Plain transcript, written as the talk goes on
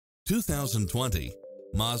2020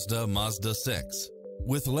 Mazda MAZDA6.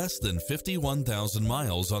 With less than 51,000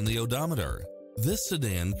 miles on the odometer, this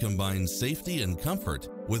sedan combines safety and comfort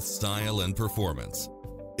with style and performance.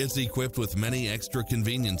 It's equipped with many extra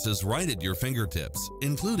conveniences right at your fingertips,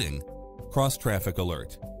 including cross-traffic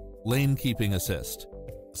alert, lane keeping assist,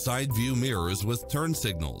 side view mirrors with turn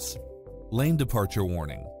signals, lane departure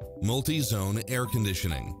warning, multi-zone air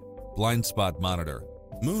conditioning, blind spot monitor,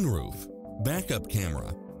 moonroof, backup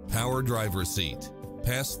camera, power driver seat,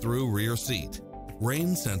 pass-through rear seat,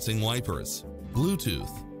 rain sensing wipers,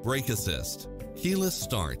 Bluetooth, brake assist, keyless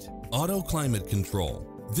start, auto climate control.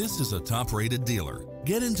 This is a top-rated dealer.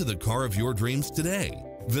 Get into the car of your dreams today.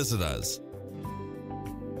 Visit us.